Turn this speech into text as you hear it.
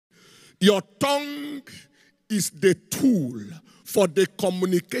Your tongue is the tool for the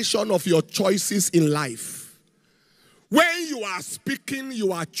communication of your choices in life. When you are speaking,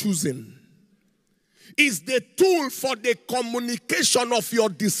 you are choosing. It's the tool for the communication of your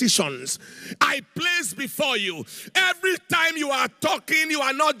decisions. I place before you, every time you are talking, you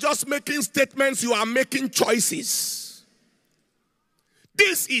are not just making statements, you are making choices.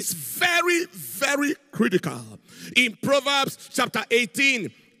 This is very, very critical. In Proverbs chapter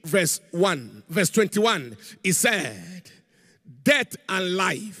 18, verse 21, it said, death and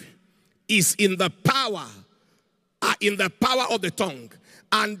life is in the power of the tongue,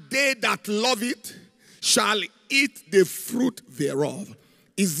 and they that love it shall eat the fruit thereof.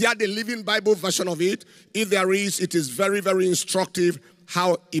 Is there the Living Bible version of it? If there is, it is very, very instructive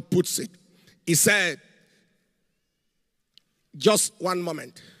how he puts it. He said, just one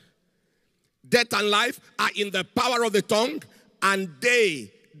moment. Death and life are in the power of the tongue, and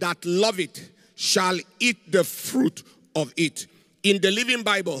they that love it shall eat the fruit of it. In the Living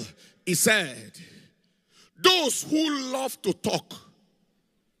Bible, he said, those who love to talk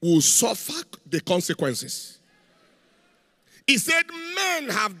will suffer the consequences. He said, men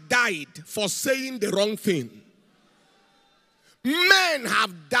have died for saying the wrong thing. Men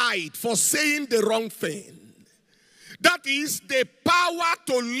have died for saying the wrong thing. That is, the power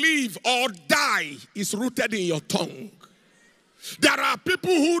to live or die is rooted in your tongue. There are people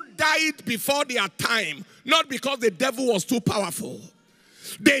who died before their time, not because the devil was too powerful.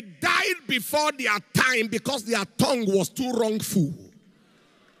 They died before their time because their tongue was too wrongful.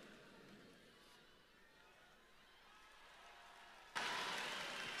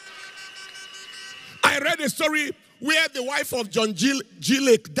 I read a story where the wife of John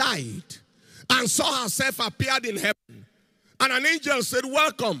Gillick died and saw herself appeared in heaven. And an angel said,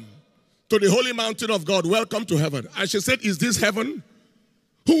 welcome to the holy mountain of God. Welcome to heaven. And she said, is this heaven?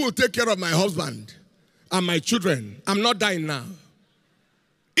 Who will take care of my husband and my children? I'm not dying now.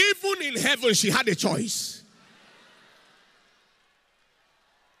 Even in heaven, she had a choice.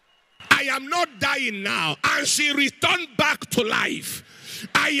 I am not dying now. And she returned back to life.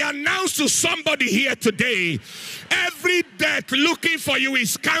 I announce to somebody here today, every death looking for you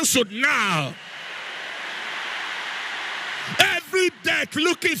is cancelled now. Every death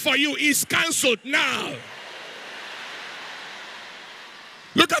looking for you is cancelled now.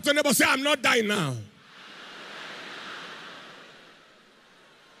 Look at your neighbor, say, I'm not dying now.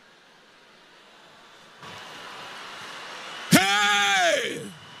 Hey!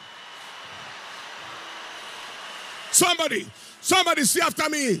 Somebody say after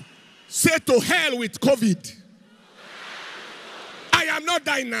me, say to hell with COVID. I am not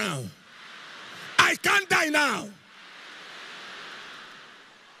dying now. I can't die now.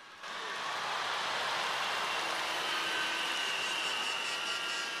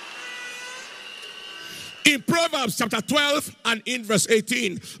 In Proverbs chapter 12 and in verse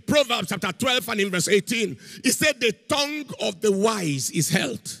 18, Proverbs chapter 12 and in verse 18, it said the tongue of the wise is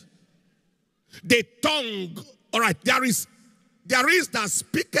health. The tongue, all right, there is that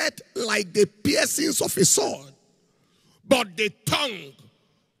speaketh like the piercings of a sword, but the tongue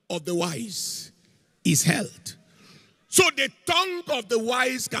of the wise is health. So the tongue of the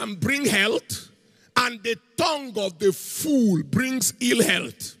wise can bring health, and the tongue of the fool brings ill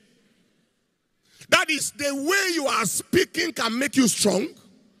health. That is, the way you are speaking can make you strong,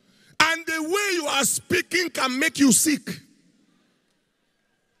 and the way you are speaking can make you sick.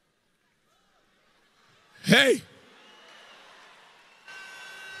 Hey.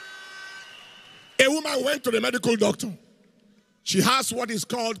 A woman went to the medical doctor. She has what is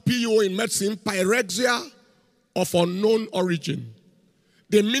called PO in medicine, pyrexia of unknown origin.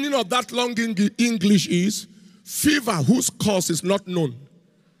 The meaning of that long English is fever whose cause is not known.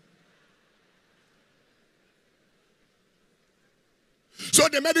 So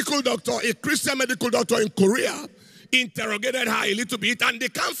the medical doctor, a Christian medical doctor in Korea, interrogated her a little bit, and they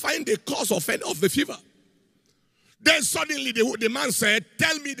can't find the cause of the fever. Then suddenly the man said,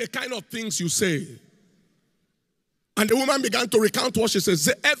 tell me the kind of things you say. And the woman began to recount what she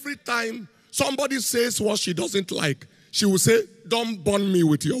says. Every time somebody says what she doesn't like, she will say, don't burn me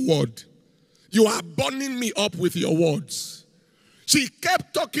with your word. You are burning me up with your words. She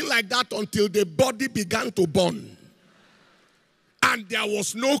kept talking like that until the body began to burn. And there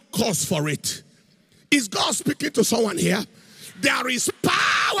was no cause for it. Is God speaking to someone here? There is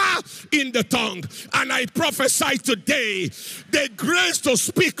power in the tongue. And I prophesy today, the grace to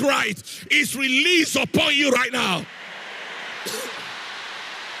speak right is released upon you right now.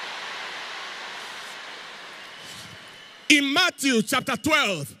 In Matthew chapter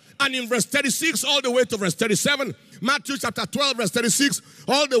 12 And in verse 36 all the way to verse 37, Matthew chapter 12 verse 36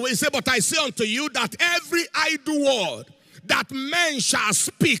 all the way, he said, but I say unto you that every idle word that men shall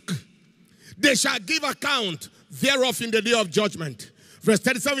speak, they shall give account thereof in the day of judgment. Verse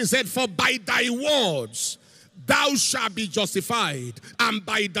 37 he said, for by thy words thou shalt be justified, and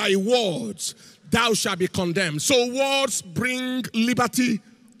by thy words thou shalt be condemned. So words bring liberty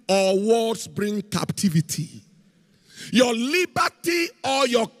or words bring captivity. Your liberty or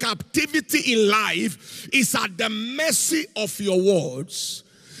your captivity in life is at the mercy of your words.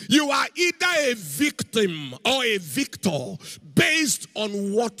 You are either a victim or a victor based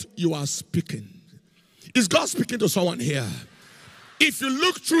on what you are speaking. Is God speaking to someone here? If you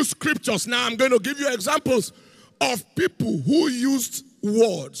look through scriptures now, I'm going to give you examples of people who used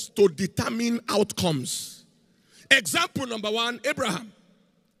words to determine outcomes. Example number one, Abraham.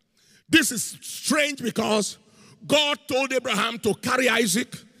 This is strange because God told Abraham to carry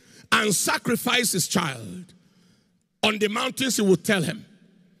Isaac and sacrifice his child. On the mountains he would tell him.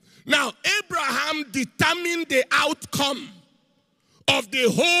 Now, Abraham determined the outcome of the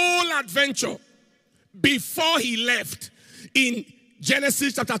whole adventure before he left in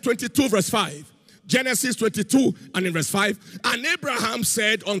Genesis chapter 22 verse 5. Genesis 22 and in verse 5. And Abraham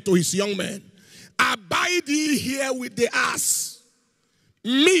said unto his young men, abide ye here with the ass,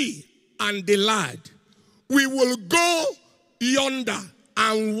 me and the lad. We will go yonder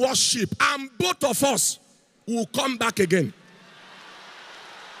and worship, and both of us will come back again.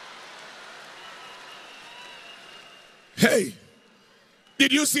 Hey,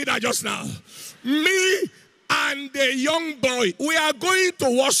 did you see that just now? Me and the young boy, we are going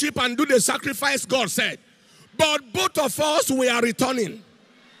to worship and do the sacrifice God said. But both of us, we are returning.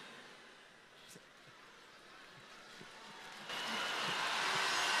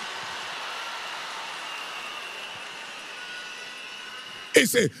 He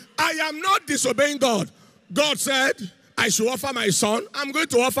said, I am not disobeying God. God said, I should offer my son. I'm going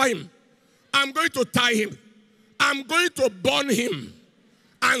to offer him. I'm going to tie him. I'm going to burn him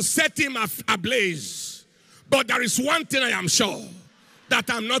and set him ablaze. But there is one thing I am sure,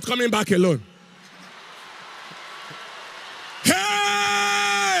 that I'm not coming back alone.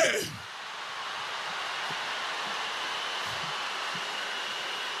 Hey!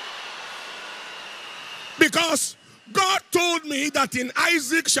 Because God told me that in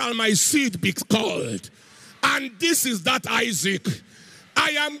Isaac shall my seed be called. And this is that Isaac. I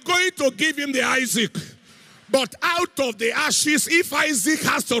am going to give him the Isaac. But out of the ashes, if Isaac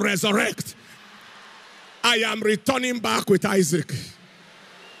has to resurrect, I am returning back with Isaac.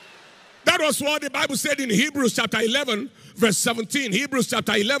 That was what the Bible said in Hebrews chapter 11, verse 17. Hebrews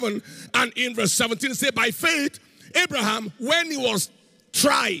chapter 11 and in verse 17 said, by faith, Abraham, when he was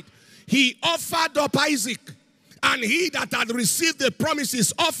tried, he offered up Isaac. And he that had received the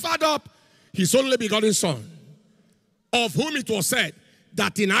promises offered up his only begotten son, of whom it was said,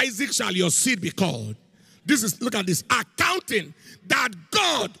 that in Isaac shall your seed be called. This is, look at this, accounting that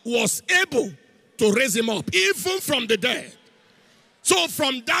God was able to raise him up, even from the dead. So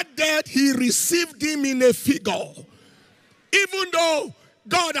from that death, he received him in a figure. Even though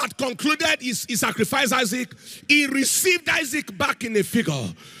God had concluded he sacrificed Isaac, he received Isaac back in a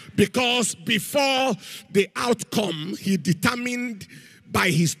figure. Because before the outcome, he determined by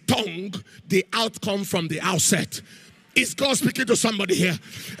his tongue the outcome from the outset. Is God speaking to somebody here?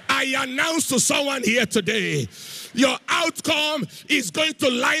 I announce to someone here today, your outcome is going to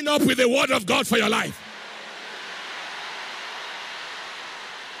line up with the word of God for your life.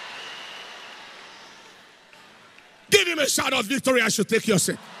 Give him a shout of victory. I should take your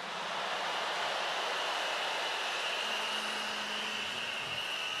seat.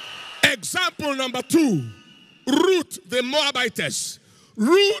 Example number 2, Ruth the Moabitess.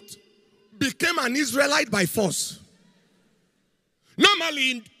 Ruth became an Israelite by force.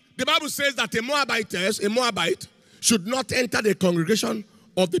 Normally, the Bible says that a Moabite, should not enter the congregation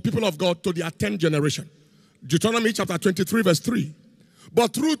of the people of God to their 10th generation. Deuteronomy chapter 23 verse 3.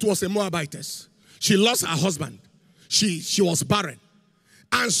 But Ruth was a Moabitess. She lost her husband. She was barren.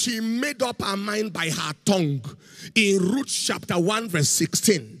 And she made up her mind by her tongue in Ruth chapter 1 verse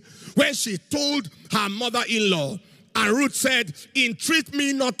 16. When she told her mother-in-law, and Ruth said, entreat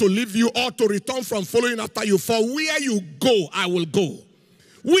me not to leave you or to return from following after you, for where you go, I will go.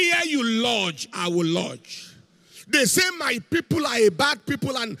 Where you lodge, I will lodge. They say my people are a bad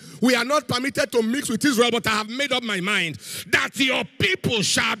people and we are not permitted to mix with Israel, but I have made up my mind that your people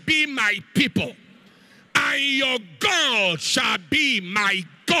shall be my people and your God shall be my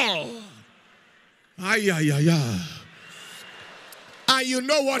God. And you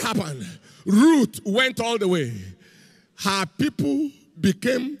know what happened? Ruth went all the way. Her people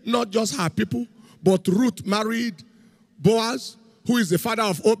became not just her people, but Ruth married Boaz, who is the father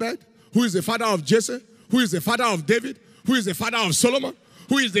of Obed, who is the father of Jesse, who is the father of David, who is the father of Solomon,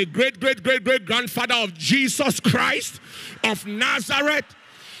 who is the great-great-great-great-grandfather of Jesus Christ of Nazareth.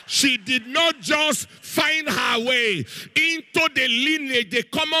 She did not just find her way into the lineage, the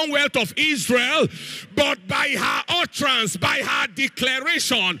commonwealth of Israel, but by her utterance, by her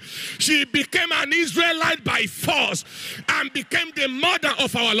declaration, she became an Israelite by force and became the mother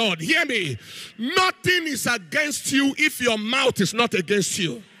of our Lord. Hear me. Nothing is against you if your mouth is not against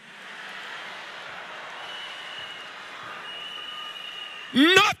you.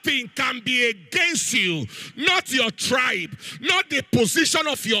 Nothing can be against you, not your tribe, not the position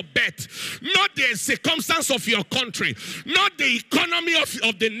of your birth, not the circumstance of your country, not the economy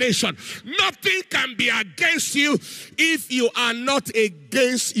of the nation. Nothing can be against you if you are not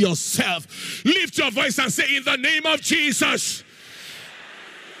against yourself. Lift your voice and say, in the name of Jesus,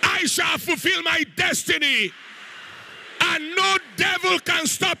 I shall fulfill my destiny, and no devil can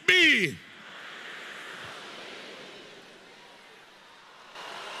stop me.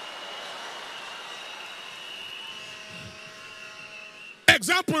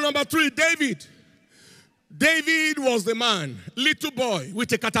 Example number 3, David. David was the man, little boy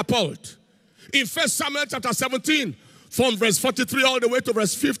with a catapult. In 1 Samuel chapter 17, from verse 43 all the way to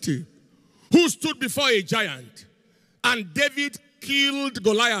verse 50, who stood before a giant. And David killed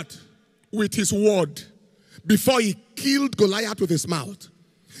Goliath with his word before he killed Goliath with his mouth.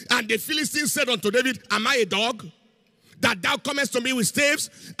 And the Philistine said unto David, am I a dog, that thou comest to me with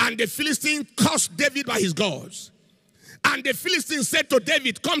staves? And the Philistine cursed David by his gods. And the Philistine said to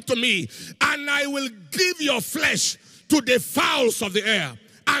David, come to me, and I will give your flesh to the fowls of the air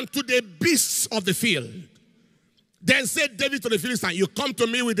and to the beasts of the field. Then said David to the Philistine, you come to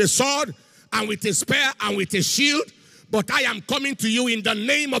me with a sword and with a spear and with a shield, but I am coming to you in the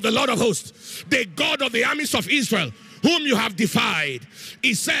name of the Lord of hosts, the God of the armies of Israel, whom you have defied.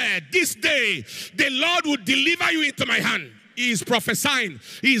 He said, this day the Lord will deliver you into my hand. He is prophesying.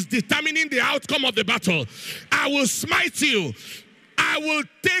 He is determining the outcome of the battle. I will smite you. I will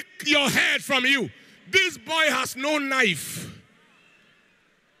take your head from you. This boy has no knife.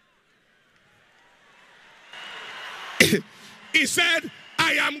 He said,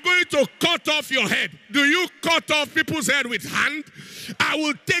 I am going to cut off your head. Do you cut off people's head with hand? I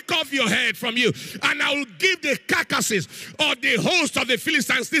will take off your head from you, and I will give the carcasses of the host of the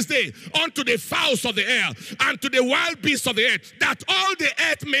Philistines this day unto the fowls of the air and to the wild beasts of the earth, that all the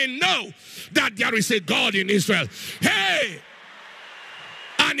earth may know that there is a God in Israel. Hey!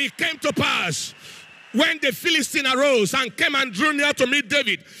 And it came to pass, when the Philistine arose and came and drew near to meet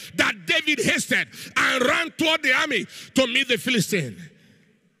David, that David hasted and ran toward the army to meet the Philistine.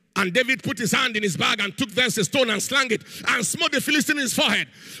 And David put his hand in his bag and took thence a stone and slang it and smote the Philistine in his forehead,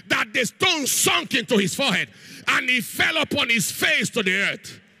 that the stone sunk into his forehead, and he fell upon his face to the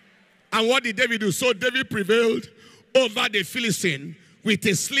earth. And what did David do? So David prevailed over the Philistine with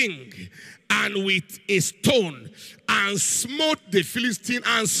a sling and with a stone, and smote the Philistine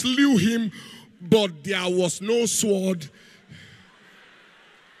and slew him, but there was no sword.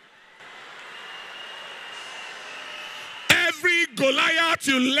 Every Goliath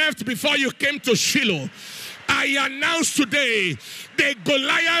you left before you came to Shiloh, I announce today, the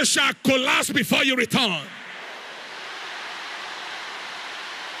Goliath shall collapse before you return.